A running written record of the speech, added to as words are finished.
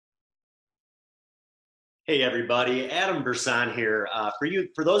Hey everybody, Adam Brsan here.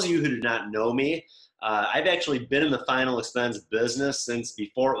 For those of you who do not know me, I've actually been in the final expense business since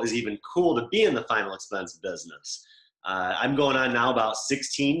before it was even cool to be in the final expense business. I'm going on now about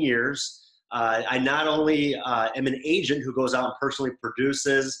 16 years. I not only am an agent who goes out and personally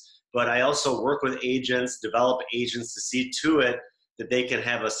produces, but I also work with agents, develop agents to see to it that they can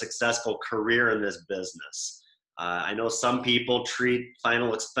have a successful career in this business. I know some people treat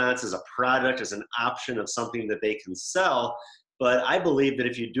final expense as a product, as an option of something that they can sell, but I believe that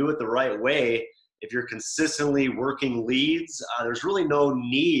if you do it the right way, if you're consistently working leads, there's really no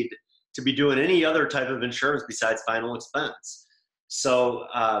need to be doing any other type of insurance besides final expense. So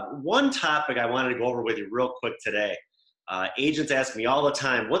one topic I wanted to go over with you real quick today. Agents ask me all the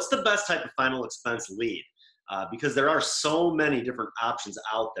time, what's the best type of final expense lead? Because there are so many different options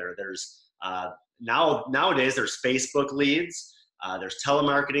out there. Nowadays, there's Facebook leads, there's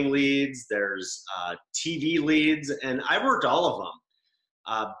telemarketing leads, there's TV leads, and I've worked all of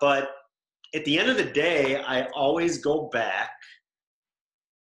them. But at the end of the day, I always go back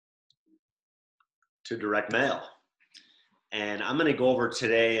to direct mail. And I'm going to go over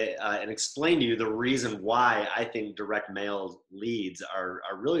today and explain to you the reason why I think direct mail leads are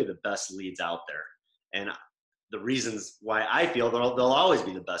really the best leads out there. And the reasons why I feel they'll always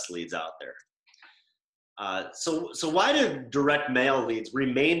be the best leads out there. So why do direct mail leads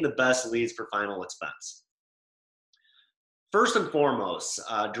remain the best leads for final expense? First and foremost,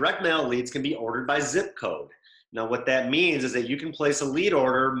 direct mail leads can be ordered by zip code. Now what that means is that you can place a lead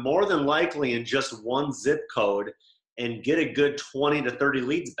order more than likely in just one zip code and get a good 20 to 30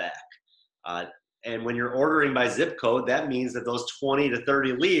 leads back. And when you're ordering by zip code, that means that those 20 to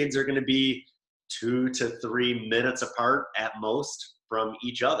 30 leads are going to be 2 to 3 minutes apart at most from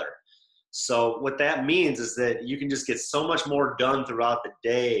each other. So what that means is that you can just get so much more done throughout the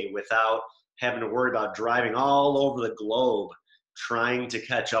day without having to worry about driving all over the globe trying to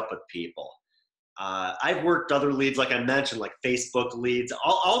catch up with people. I've worked other leads, like I mentioned, like Facebook leads,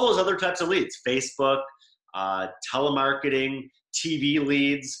 all those other types of leads, Facebook, telemarketing, TV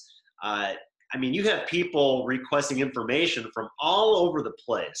leads. I mean, you have people requesting information from all over the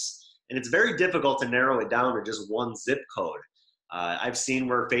place, and it's very difficult to narrow it down to just one zip code. I've seen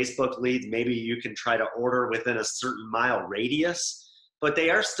where Facebook leads, maybe you can try to order within a certain mile radius, but they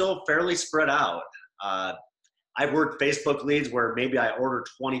are still fairly spread out. I've worked Facebook leads where maybe I order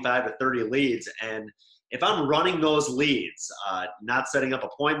 25 to 30 leads, and if I'm running those leads, not setting up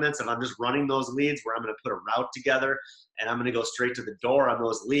appointments, if I'm just running those leads where I'm going to put a route together and I'm going to go straight to the door on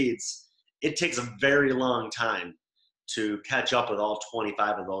those leads, it takes a very long time to catch up with all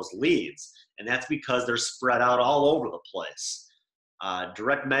 25 of those leads. And that's because they're spread out all over the place.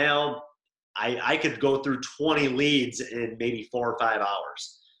 Direct mail, I could go through 20 leads in maybe 4 or 5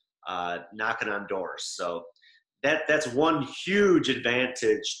 hours, knocking on doors. So that's one huge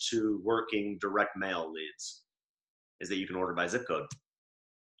advantage to working direct mail leads, is that you can order by zip code.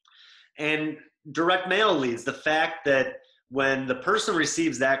 And direct mail leads, the fact that when the person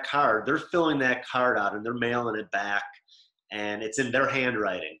receives that card, they're filling that card out and they're mailing it back, and it's in their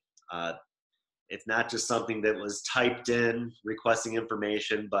handwriting. It's not just something that was typed in requesting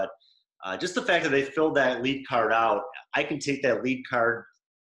information, but just the fact that they filled that lead card out, I can take that lead card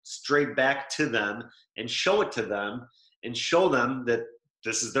straight back to them and show it to them and show them that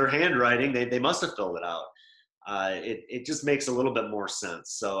this is their handwriting. They must have filled it out. It just makes a little bit more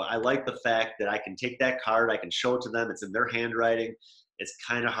sense. So I like the fact that I can take that card, I can show it to them, it's in their handwriting. It's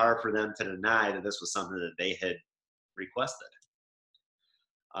kind of hard for them to deny that this was something that they had requested.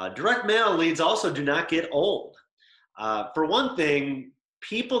 Direct mail leads also do not get old. For one thing,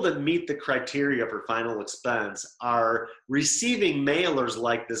 people that meet the criteria for final expense are receiving mailers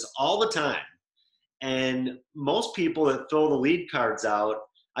like this all the time. And most people that fill the lead cards out,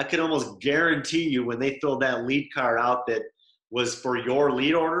 I can almost guarantee you when they fill that lead card out that was for your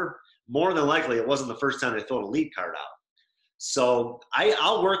lead order, more than likely it wasn't the first time they filled a lead card out. So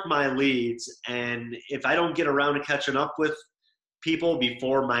I'll work my leads, and if I don't get around to catching up with people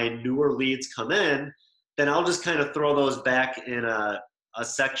before my newer leads come in, then I'll just kind of throw those back in a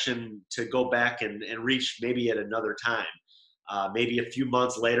section to go back and reach maybe at another time, maybe a few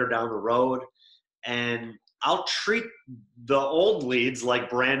months later down the road. And I'll treat the old leads like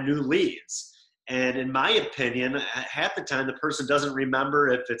brand new leads. And in my opinion, half the time the person doesn't remember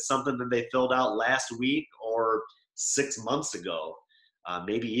if it's something that they filled out last week or 6 months ago,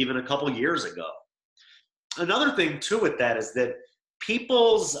 maybe even a couple years ago. Another thing too with that is that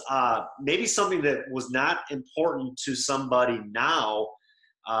people's, maybe something that was not important to somebody now,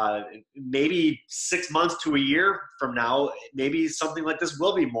 maybe 6 months to a year from now, maybe something like this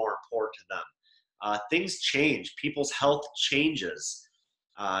will be more important to them. things change. People's health changes.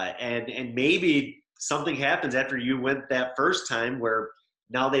 And maybe something happens after you went that first time where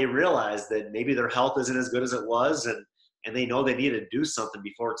now they realize that maybe their health isn't as good as it was, and they know they need to do something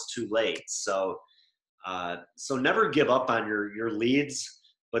before it's too late. So never give up on your leads,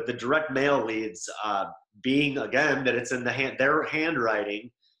 but the direct mail leads, being again that it's in their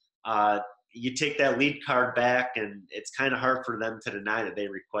handwriting, you take that lead card back, and it's kind of hard for them to deny that they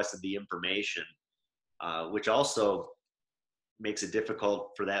requested the information, which also makes it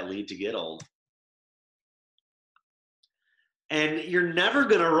difficult for that lead to get old. And you're never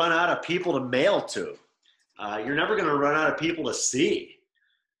going to run out of people to mail to. You're never going to run out of people to see.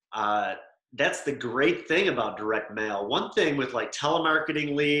 That's the great thing about direct mail. One thing with like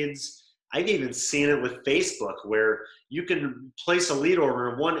telemarketing leads, I've even seen it with Facebook, where you can place a lead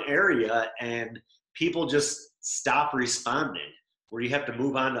order in one area and people just stop responding, where you have to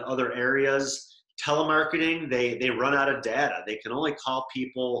move on to other areas. Telemarketing, they run out of data. They can only call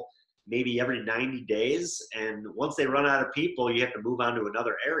people maybe every 90 days. And once they run out of people, you have to move on to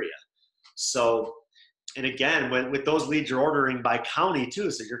another area. So, and again, with those leads, you're ordering by county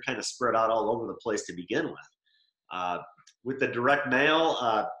too, so you're kind of spread out all over the place to begin with. With the direct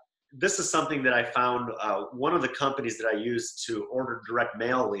mail, this is something that I found, one of the companies that I use to order direct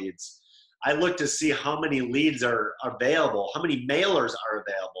mail leads, I look to see how many leads are available, how many mailers are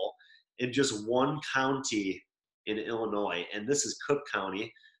available in just one county in Illinois. And this is Cook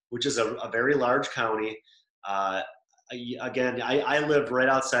County, which is a very large county. Again, I live right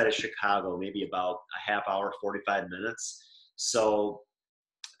outside of Chicago, maybe about a half hour, 45 minutes. So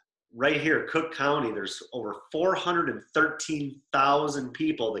right here, Cook County, there's over 413,000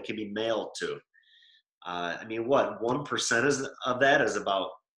 people that can be mailed to. I mean, what, 1% of that is about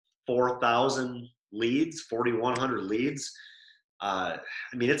 4,000 leads, 4,100 leads. I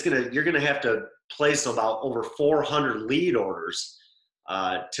mean, you're gonna have to place about over 400 lead orders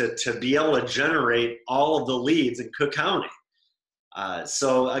to be able to generate all of the leads in Cook County.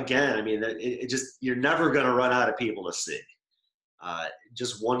 So again, I mean, you're never going to run out of people to see.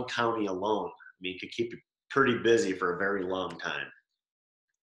 Just one county alone, I mean, could keep you pretty busy for a very long time.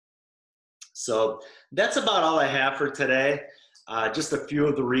 So that's about all I have for today. Just a few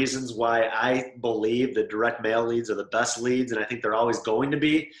of the reasons why I believe that direct mail leads are the best leads, and I think they're always going to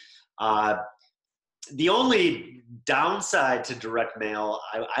be. The only downside to direct mail,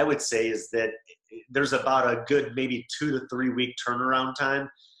 I would say, is that there's about a good maybe 2 to 3 week turnaround time.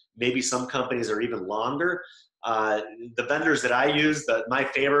 Maybe some companies are even longer. The vendors that I use, my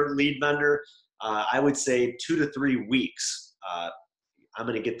favorite lead vendor, I would say 2 to 3 weeks. I'm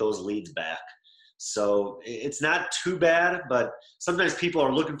going to get those leads back. So it's not too bad, but sometimes people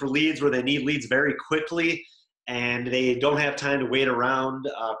are looking for leads where they need leads very quickly, and they don't have time to wait around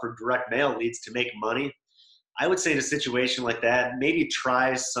for direct mail leads to make money. I would say in a situation like that, maybe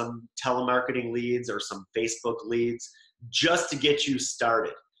try some telemarketing leads or some Facebook leads just to get you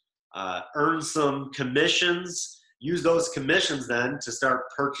started. Earn some commissions, use those commissions then to start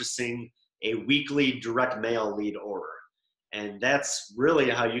purchasing a weekly direct mail lead order. And that's really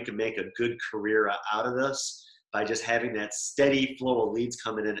how you can make a good career out of this, by just having that steady flow of leads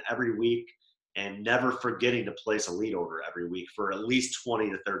coming in every week and never forgetting to place a lead order every week for at least 20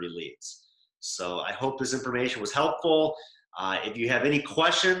 to 30 leads. So I hope this information was helpful. If you have any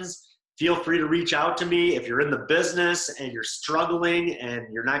questions, feel free to reach out to me. If you're in the business and you're struggling and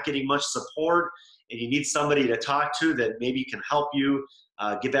you're not getting much support and you need somebody to talk to that maybe can help you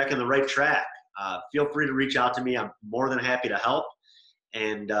get back on the right track, feel free to reach out to me. I'm more than happy to help.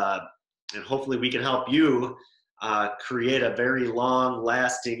 And hopefully we can help you create a very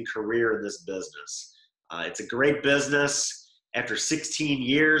long-lasting career in this business. It's a great business. After 16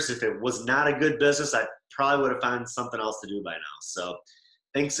 years, if it was not a good business, I probably would have found something else to do by now. So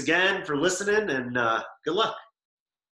thanks again for listening, and good luck.